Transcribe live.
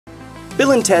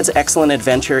Bill and Ted's Excellent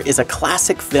Adventure is a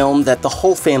classic film that the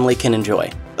whole family can enjoy.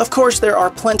 Of course, there are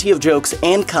plenty of jokes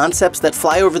and concepts that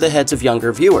fly over the heads of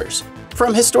younger viewers.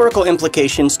 From historical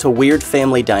implications to weird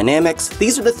family dynamics,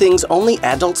 these are the things only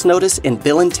adults notice in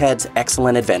Bill and Ted's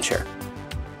Excellent Adventure.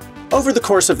 Over the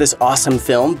course of this awesome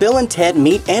film, Bill and Ted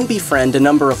meet and befriend a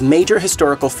number of major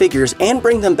historical figures and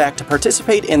bring them back to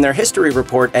participate in their history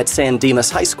report at San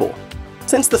Dimas High School.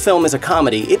 Since the film is a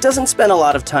comedy, it doesn't spend a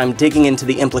lot of time digging into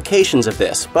the implications of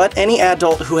this, but any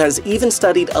adult who has even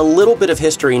studied a little bit of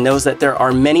history knows that there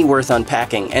are many worth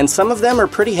unpacking, and some of them are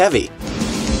pretty heavy.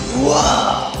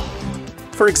 Whoa!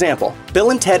 For example, Bill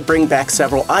and Ted bring back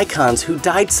several icons who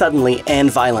died suddenly and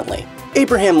violently.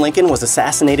 Abraham Lincoln was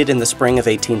assassinated in the spring of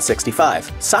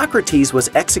 1865. Socrates was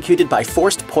executed by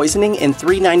forced poisoning in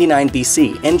 399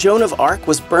 BC, and Joan of Arc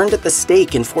was burned at the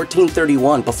stake in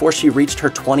 1431 before she reached her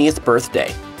 20th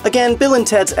birthday. Again, Bill and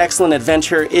Ted's Excellent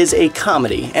Adventure is a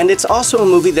comedy, and it's also a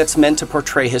movie that's meant to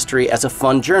portray history as a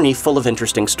fun journey full of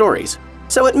interesting stories.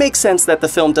 So it makes sense that the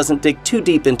film doesn't dig too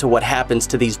deep into what happens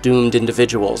to these doomed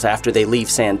individuals after they leave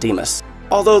San Dimas.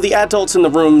 Although the adults in the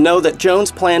room know that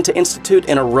Joan's plan to institute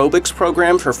an aerobics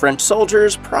program for French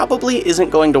soldiers probably isn't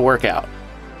going to work out.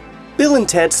 Bill and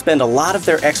Ted spend a lot of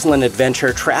their excellent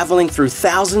adventure traveling through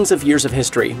thousands of years of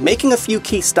history, making a few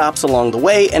key stops along the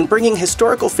way and bringing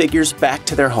historical figures back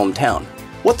to their hometown.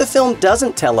 What the film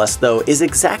doesn't tell us, though, is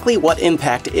exactly what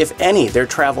impact, if any, their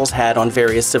travels had on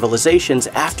various civilizations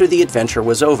after the adventure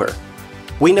was over.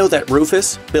 We know that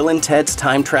Rufus, Bill and Ted's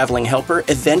time-traveling helper,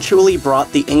 eventually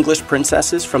brought the English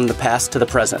princesses from the past to the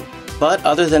present. But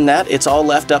other than that, it's all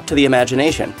left up to the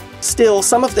imagination. Still,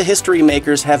 some of the history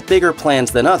makers have bigger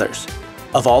plans than others.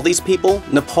 Of all these people,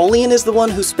 Napoleon is the one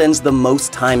who spends the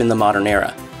most time in the modern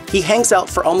era. He hangs out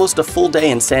for almost a full day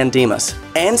in San Dimas,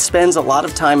 and spends a lot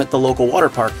of time at the local water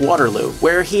park, Waterloo,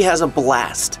 where he has a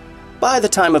blast. By the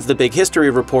time of the big history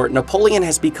report, Napoleon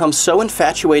has become so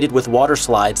infatuated with water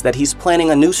slides that he's planning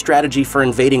a new strategy for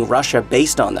invading Russia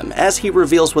based on them, as he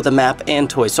reveals with a map and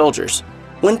toy soldiers.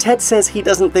 When Ted says he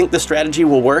doesn't think the strategy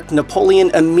will work, Napoleon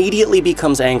immediately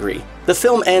becomes angry. The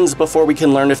film ends before we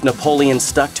can learn if Napoleon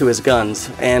stuck to his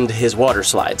guns and his water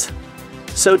slides.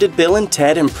 So did Bill and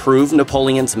Ted improve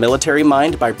Napoleon's military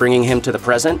mind by bringing him to the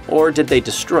present, or did they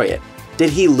destroy it? Did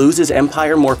he lose his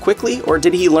empire more quickly, or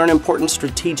did he learn important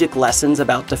strategic lessons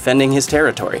about defending his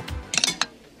territory?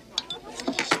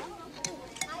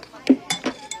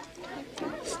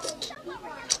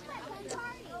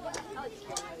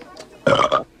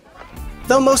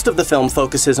 Though most of the film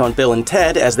focuses on Bill and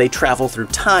Ted as they travel through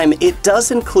time, it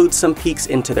does include some peeks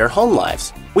into their home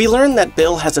lives. We learn that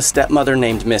Bill has a stepmother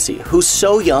named Missy, who's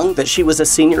so young that she was a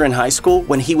senior in high school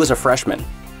when he was a freshman.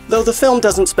 Though the film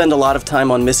doesn't spend a lot of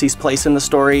time on Missy's place in the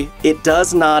story, it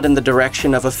does nod in the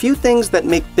direction of a few things that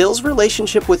make Bill's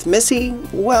relationship with Missy,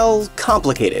 well,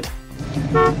 complicated.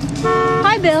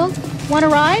 Hi, Bill. Want a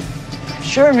ride?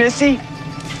 Sure, Missy.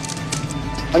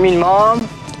 Mom.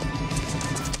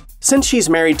 Since she's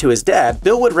married to his dad,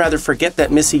 Bill would rather forget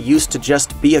that Missy used to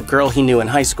just be a girl he knew in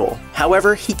high school.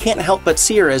 However, he can't help but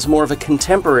see her as more of a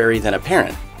contemporary than a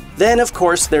parent. Then, of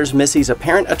course, there's Missy's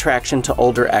apparent attraction to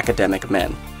older academic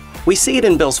men. We see it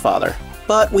in Bill's father,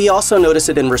 but we also notice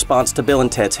it in response to Bill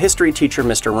and Ted's history teacher,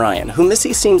 Mr. Ryan, who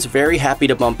Missy seems very happy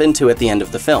to bump into at the end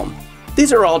of the film.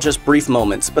 These are all just brief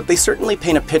moments, but they certainly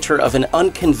paint a picture of an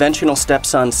unconventional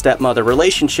stepson-stepmother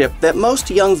relationship that most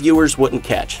young viewers wouldn't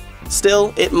catch.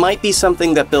 Still, it might be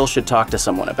something that Bill should talk to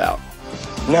someone about.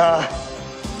 Nah,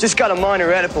 just got a minor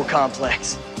Oedipal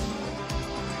complex.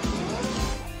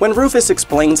 When Rufus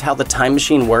explains how the time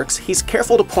machine works, he's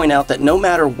careful to point out that no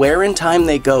matter where in time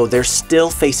they go, they're still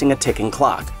facing a ticking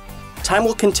clock. Time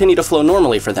will continue to flow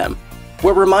normally for them.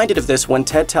 We're reminded of this when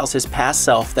Ted tells his past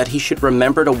self that he should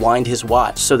remember to wind his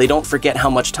watch so they don't forget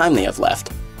how much time they have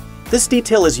left. This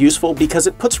detail is useful because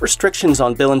it puts restrictions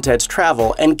on Bill and Ted's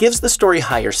travel and gives the story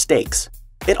higher stakes.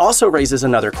 It also raises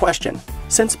another question.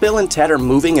 Since Bill and Ted are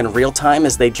moving in real time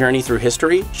as they journey through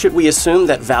history, should we assume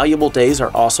that valuable days are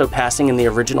also passing in the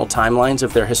original timelines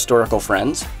of their historical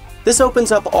friends? This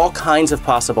opens up all kinds of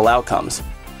possible outcomes.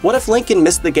 What if Lincoln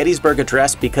missed the Gettysburg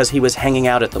Address because he was hanging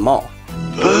out at the mall?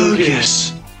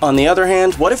 Bogus! On the other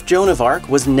hand, what if Joan of Arc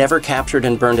was never captured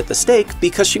and burned at the stake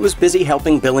because she was busy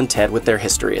helping Bill and Ted with their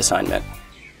history assignment?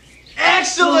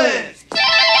 Excellent!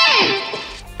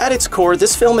 At its core,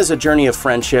 this film is a journey of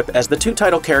friendship as the two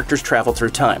title characters travel through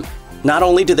time. Not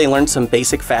only do they learn some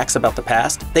basic facts about the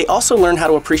past, they also learn how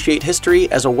to appreciate history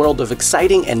as a world of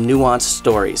exciting and nuanced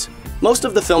stories. Most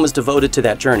of the film is devoted to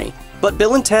that journey, but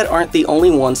Bill and Ted aren't the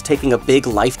only ones taking a big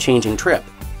life-changing trip.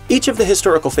 Each of the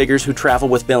historical figures who travel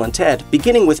with Bill and Ted,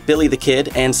 beginning with Billy the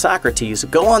Kid and Socrates,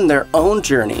 go on their own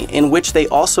journey in which they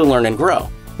also learn and grow.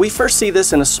 We first see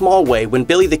this in a small way when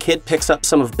Billy the Kid picks up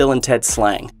some of Bill and Ted's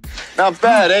slang. Not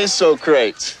bad, eh,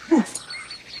 Socrates?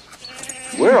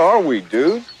 Where are we,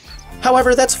 dude?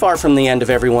 However, that's far from the end of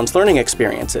everyone's learning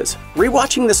experiences.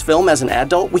 Rewatching this film as an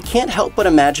adult, we can't help but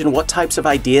imagine what types of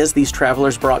ideas these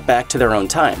travelers brought back to their own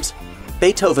times.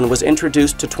 Beethoven was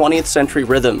introduced to 20th century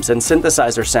rhythms and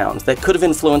synthesizer sounds that could have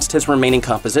influenced his remaining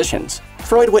compositions.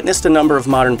 Freud witnessed a number of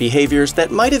modern behaviors that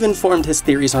might have informed his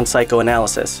theories on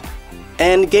psychoanalysis.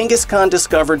 And Genghis Khan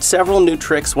discovered several new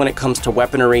tricks when it comes to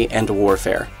weaponry and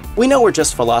warfare. We know we're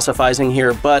just philosophizing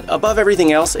here, but above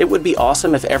everything else, it would be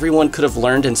awesome if everyone could have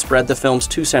learned and spread the film's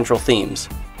two central themes: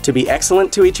 to be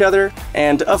excellent to each other,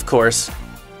 and, of course,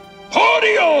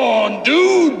 party on,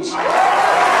 dudes!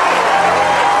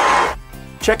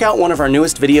 Check out one of our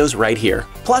newest videos right here.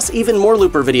 Plus, even more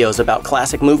Looper videos about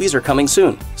classic movies are coming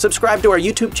soon. Subscribe to our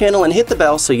YouTube channel and hit the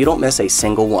bell so you don't miss a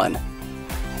single one.